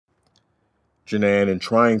Jenann, in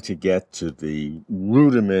trying to get to the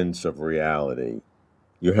rudiments of reality,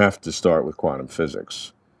 you have to start with quantum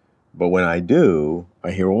physics. But when I do,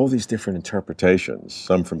 I hear all these different interpretations,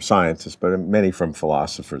 some from scientists, but many from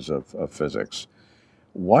philosophers of physics.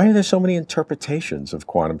 Why are there so many interpretations of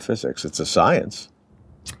quantum physics? It's a science.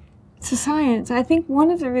 It's a science. I think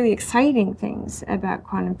one of the really exciting things about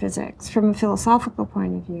quantum physics, from a philosophical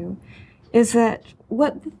point of view, is that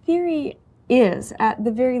what the theory is, at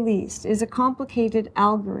the very least, is a complicated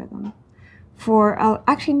algorithm for,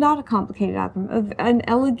 actually not a complicated algorithm, an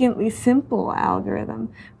elegantly simple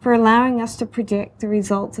algorithm for allowing us to predict the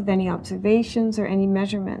results of any observations or any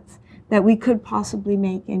measurements that we could possibly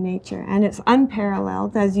make in nature. And it's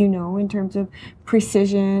unparalleled, as you know, in terms of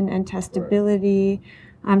precision and testability.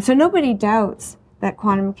 So nobody doubts that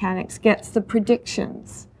quantum mechanics gets the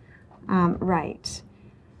predictions right.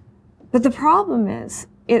 But the problem is,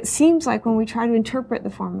 it seems like when we try to interpret the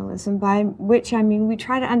formalism, by which I mean we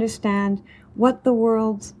try to understand what the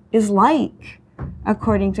world is like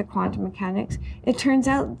according to quantum mechanics, it turns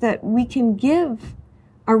out that we can give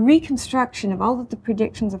a reconstruction of all of the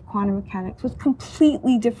predictions of quantum mechanics with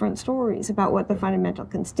completely different stories about what the fundamental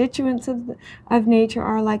constituents of nature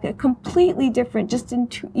are like, a completely different, just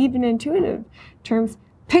even intuitive terms,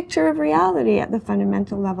 picture of reality at the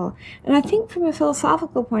fundamental level. And I think from a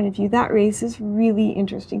philosophical point of view, that raises really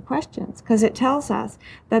interesting questions, because it tells us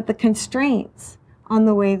that the constraints on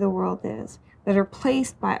the way the world is, that are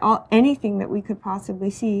placed by anything that we could possibly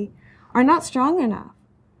see, are not strong enough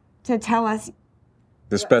to tell us,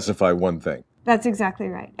 to specify one thing. That's exactly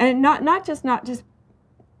right. And not just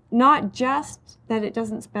that it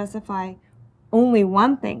doesn't specify only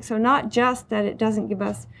one thing. So not just that it doesn't give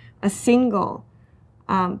us a single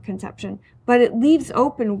conception, but it leaves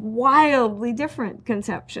open wildly different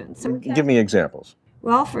conceptions. So give me examples.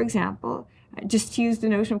 Well, for example, just to use the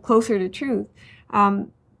notion of closer to truth,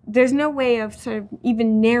 there's no way of sort of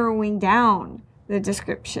even narrowing down the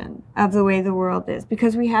description of the way the world is,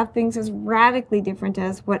 because we have things as radically different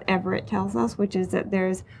as whatever it tells us, which is that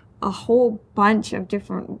there's a whole bunch of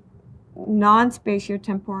different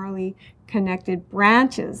non-spatiotemporally connected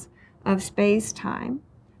branches of space-time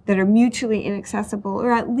that are mutually inaccessible,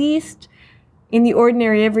 or at least in the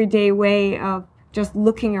ordinary everyday way of just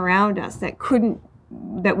looking around us, that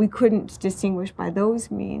we couldn't distinguish by those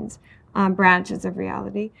means, branches of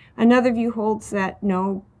reality. Another view holds that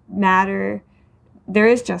no matter, there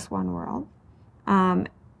is just one world,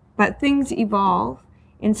 but things evolve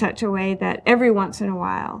in such a way that every once in a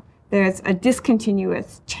while there's a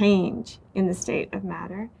discontinuous change in the state of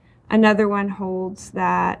matter. Another one holds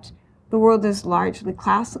that the world is largely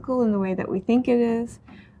classical in the way that we think it is,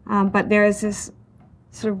 but there is this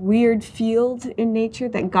sort of weird field in nature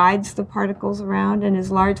that guides the particles around and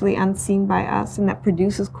is largely unseen by us, and that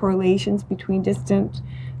produces correlations between distant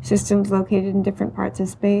systems located in different parts of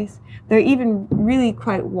space. There are even really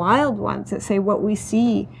quite wild ones that say what we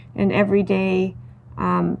see in everyday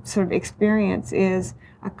sort of experience is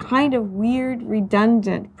a kind of weird,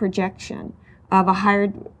 redundant projection of a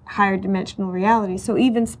higher dimensional reality. So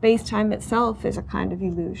even space-time itself is a kind of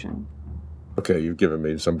illusion. Okay, you've given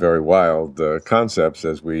me some very wild concepts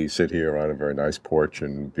as we sit here on a very nice porch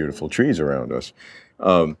and beautiful trees around us.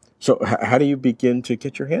 So how do you begin to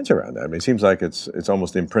get your hands around that? I mean, it seems like it's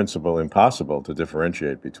almost in principle impossible to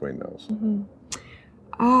differentiate between those.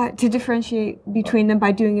 Mm-hmm. To differentiate between them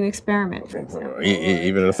by doing an experiment, for example.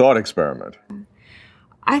 Even a thought experiment.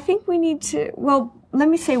 I think we need to, well, let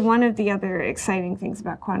me say one of the other exciting things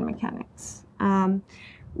about quantum mechanics,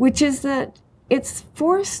 which is that it's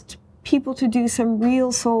forced people to do some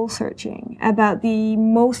real soul searching about the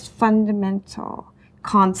most fundamental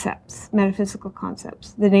concepts, metaphysical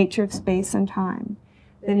concepts, the nature of space and time,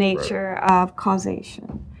 the nature of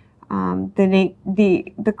causation,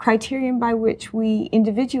 the criterion by which we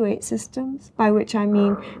individuate systems, by which I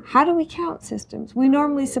mean, how do we count systems? We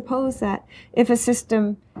normally suppose that if a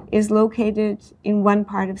system is located in one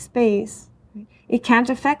part of space, it can't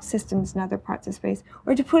affect systems in other parts of space.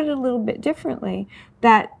 Or to put it a little bit differently,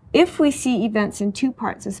 that if we see events in two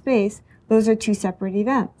parts of space, those are two separate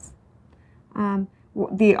events.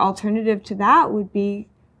 The alternative to that would be,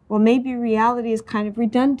 well, maybe reality is kind of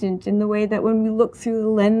redundant in the way that when we look through the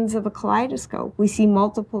lens of a kaleidoscope, we see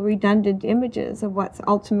multiple redundant images of what's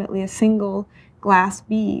ultimately a single glass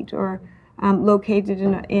bead, or located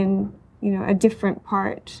in a different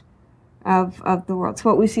part of the world. So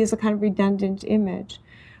what we see is a kind of redundant image.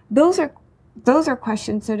 Those are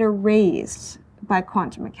questions that are raised by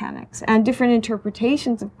quantum mechanics, and different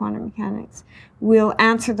interpretations of quantum mechanics will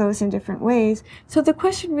answer those in different ways. So the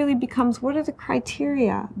question really becomes, what are the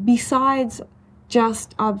criteria besides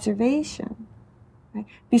just observation right?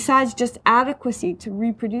 Besides just adequacy to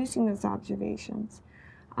reproducing those observations,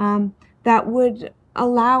 that would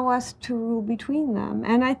allow us to rule between them.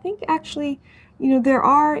 And I think actually, there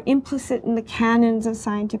are implicit in the canons of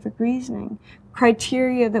scientific reasoning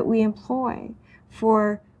criteria that we employ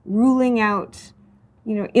for ruling out,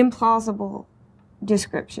 implausible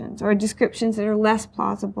descriptions or descriptions that are less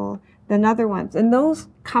plausible than other ones. And those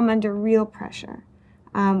come under real pressure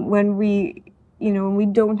when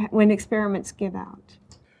experiments give out.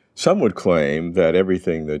 Some would claim that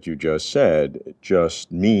everything that you just said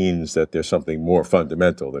just means that there's something more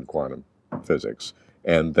fundamental than quantum physics,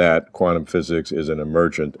 and that quantum physics is an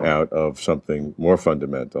emergent out of something more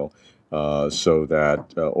fundamental, so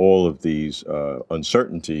that all of these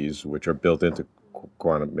uncertainties which are built into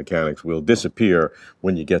quantum mechanics will disappear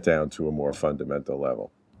when you get down to a more fundamental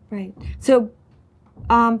level. Right. So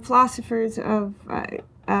philosophers of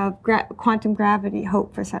quantum gravity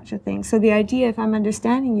hope for such a thing. So the idea, if I'm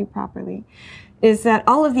understanding you properly, is that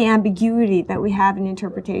all of the ambiguity that we have in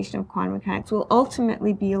interpretation of quantum mechanics will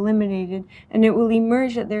ultimately be eliminated, and it will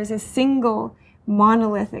emerge that there's a single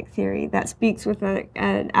monolithic theory that speaks with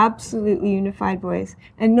an absolutely unified voice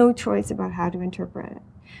and no choice about how to interpret it.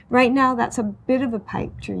 Right now, that's a bit of a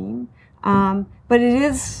pipe dream, but it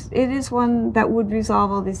is one that would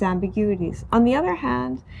resolve all these ambiguities. On the other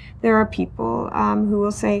hand, there are people who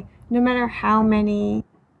will say, no matter how many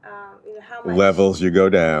how much levels you go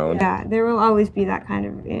down, yeah, there will always be that kind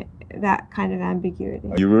of ambiguity.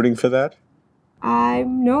 Are you rooting for that?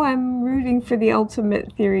 I'm rooting for the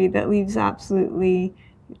ultimate theory that leaves absolutely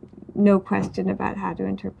no question about how to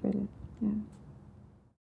interpret it. Yeah.